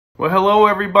Well, hello,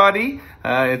 everybody.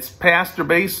 It's Pastor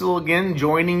Basile again,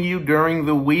 joining you during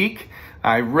the week.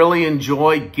 I really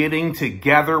enjoy getting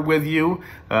together with you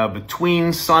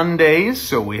between Sundays,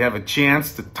 so we have a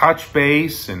chance to touch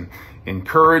base and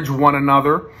encourage one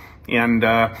another. And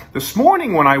this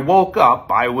morning when I woke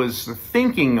up, I was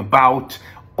thinking about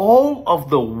all of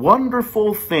the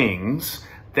wonderful things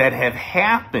that have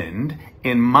happened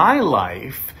in my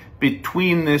life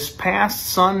between this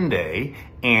past Sunday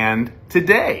and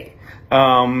today.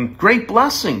 Great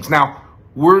blessings. Now,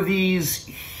 were these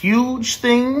huge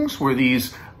things? Were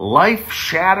these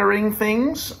life-shattering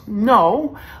things?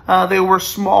 No, they were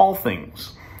small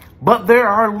things. But there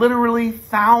are literally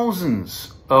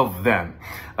thousands of them.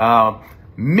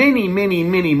 Many, many,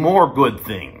 many more good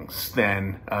things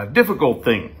than difficult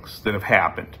things that have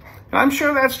happened. And I'm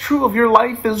sure that's true of your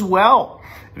life as well.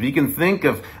 If you can think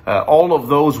of all of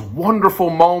those wonderful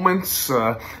moments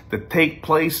that take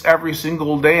place every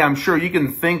single day, I'm sure you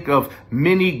can think of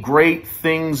many great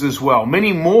things as well,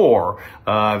 many more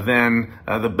than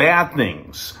the bad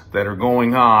things that are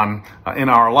going on in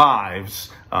our lives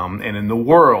and in the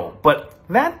world. But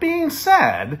that being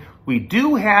said, we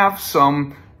do have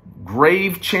some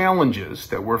grave challenges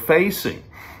that we're facing.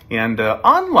 And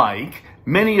unlike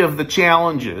many of the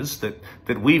challenges that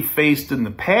we've faced in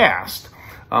the past,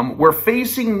 we're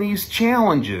facing these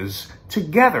challenges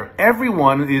together.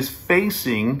 Everyone is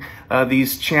facing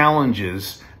these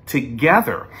challenges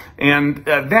together. And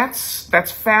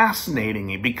that's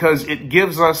fascinating because it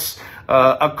gives us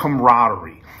a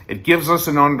camaraderie. It gives us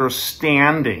an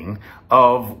understanding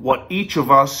of what each of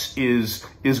us is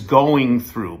going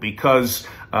through, because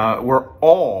we're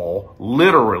all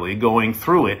literally going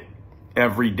through it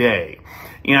every day.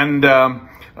 And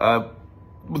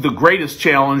the greatest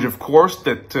challenge, of course,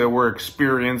 that we're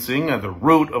experiencing, the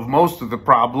root of most of the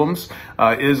problems,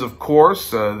 is, of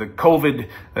course, the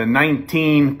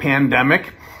COVID-19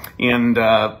 pandemic. And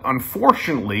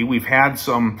unfortunately, we've had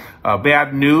some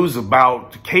bad news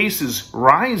about cases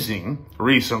rising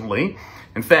recently.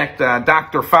 In fact,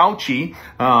 Dr. Fauci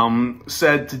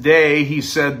said today, he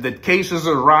said that cases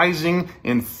are rising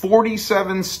in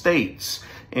 47 states.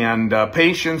 And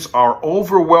patients are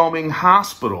overwhelming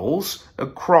hospitals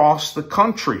across the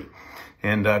country.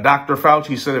 And Dr.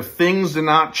 Fauci said if things do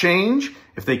not change,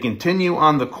 if they continue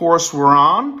on the course we're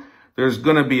on, there's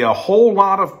going to be a whole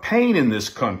lot of pain in this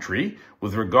country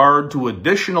with regard to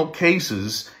additional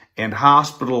cases and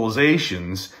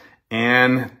hospitalizations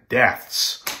and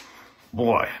deaths.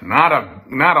 Boy, not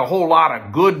a whole lot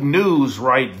of good news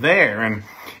right there. And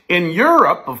in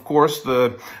Europe, of course,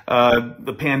 the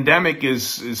pandemic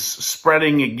is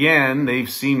spreading again. They've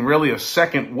seen really a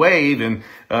second wave. And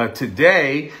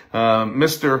today,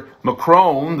 Mr.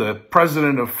 Macron, the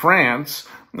president of France,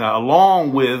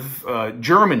 along with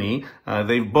Germany,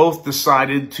 they've both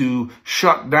decided to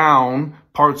shut down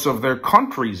parts of their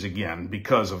countries again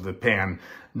because of the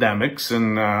pandemics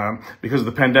and because of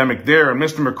the pandemic there. And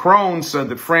Mr. Macron said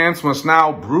that France must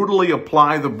now brutally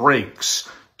apply the brakes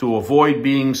to avoid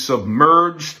being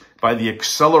submerged by the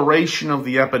acceleration of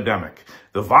the epidemic.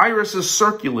 The virus is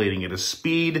circulating at a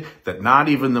speed that not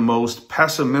even the most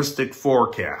pessimistic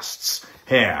forecasts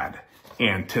had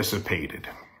anticipated.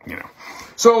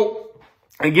 So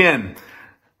again,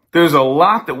 there's a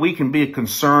lot that we can be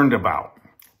concerned about.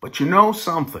 But you know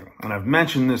something, and I've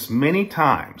mentioned this many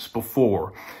times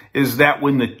before, is that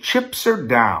when the chips are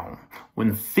down,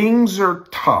 when things are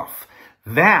tough,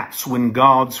 that's when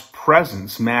God's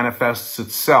presence manifests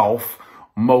itself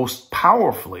most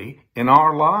powerfully in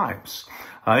our lives.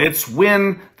 It's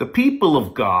when the people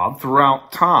of God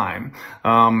throughout time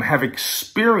have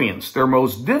experienced their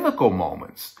most difficult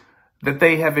moments that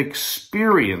they have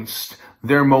experienced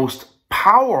their most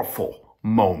powerful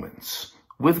moments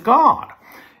with God.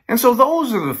 And so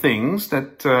those are the things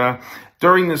that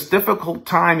during this difficult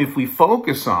time, if we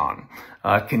focus on,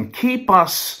 can keep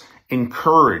us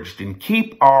encouraged and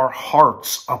keep our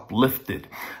hearts uplifted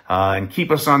and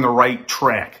keep us on the right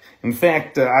track. In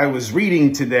fact, I was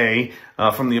reading today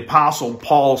from the Apostle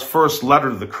Paul's first letter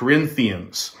to the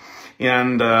Corinthians.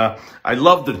 And I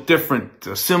love the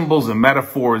different symbols and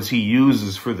metaphors he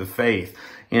uses for the faith.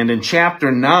 And in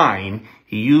chapter 9,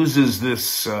 he uses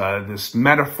this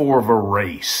metaphor of a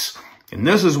race. And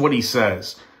this is what he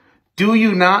says. Do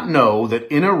you not know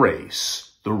that in a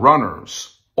race, the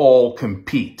runners all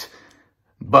compete,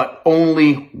 but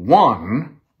only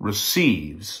one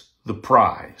receives the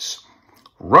prize?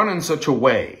 Run in such a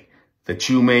way that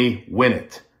you may win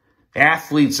it.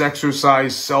 Athletes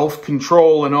exercise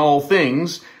self-control in all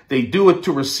things. They do it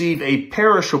to receive a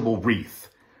perishable wreath,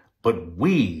 but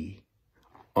we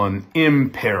an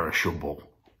imperishable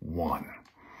one.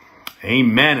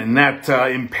 Amen. And that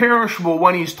imperishable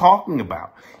one he's talking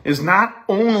about is not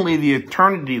only the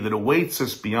eternity that awaits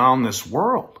us beyond this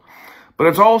world, but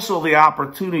it's also the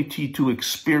opportunity to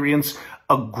experience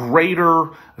a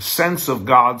greater sense of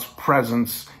God's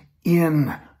presence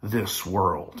in this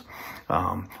world.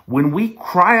 When we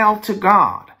cry out to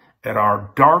God at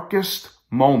our darkest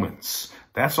moments,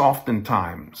 that's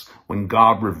oftentimes when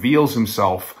God reveals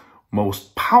himself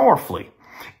most powerfully.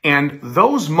 And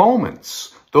those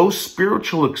moments, those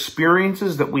spiritual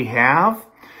experiences that we have,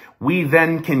 we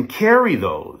then can carry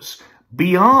those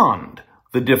beyond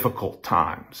the difficult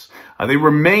times. They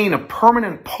remain a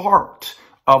permanent part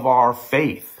of our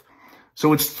faith.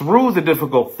 So it's through the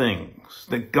difficult things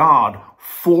that God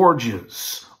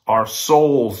forges our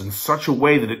souls in such a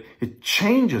way that it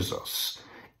changes us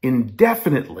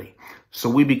indefinitely. So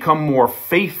we become more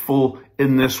faithful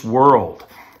in this world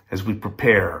as we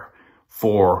prepare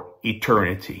for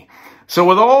eternity. So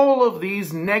with all of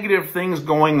these negative things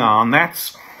going on,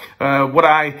 that's what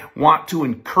I want to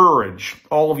encourage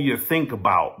all of you to think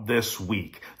about this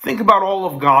week. Think about all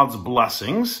of God's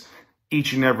blessings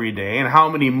each and every day and how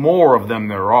many more of them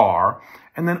there are.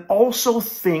 And then also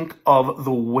think of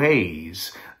the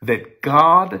ways that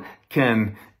God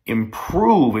can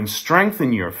improve and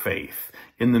strengthen your faith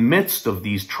in the midst of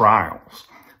these trials.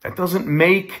 That doesn't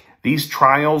make these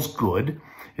trials good.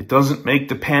 It doesn't make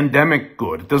the pandemic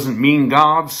good. It doesn't mean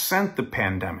God sent the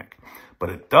pandemic. But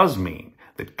it does mean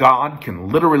that God can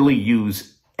literally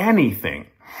use anything,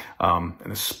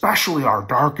 and especially our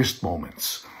darkest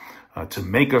moments, to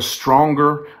make us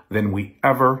stronger than we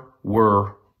ever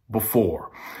were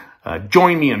before.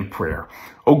 Join me in prayer.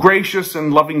 Oh, gracious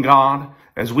and loving God,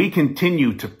 as we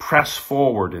continue to press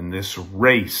forward in this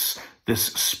race, this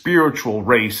spiritual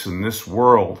race in this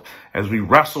world, as we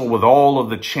wrestle with all of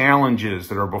the challenges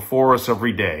that are before us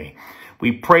every day,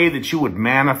 we pray that you would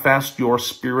manifest your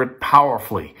Spirit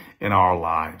powerfully in our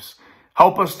lives.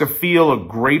 Help us to feel a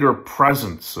greater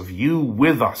presence of you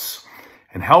with us,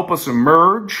 and help us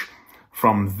emerge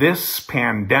from this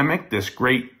pandemic, this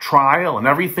great trial, and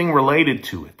everything related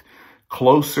to it,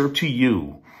 closer to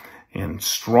you and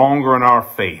stronger in our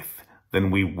faith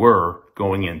than we were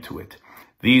going into it.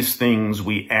 These things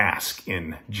we ask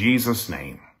in Jesus'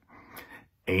 name.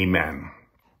 Amen.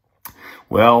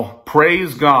 Well,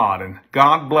 praise God, and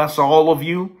God bless all of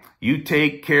you. You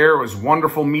take care. It was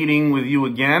wonderful meeting with you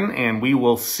again, and we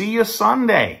will see you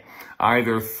Sunday,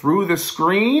 either through the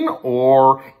screen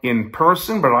or in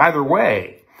person, but either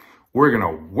way, we're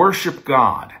going to worship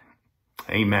God.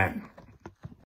 Amen.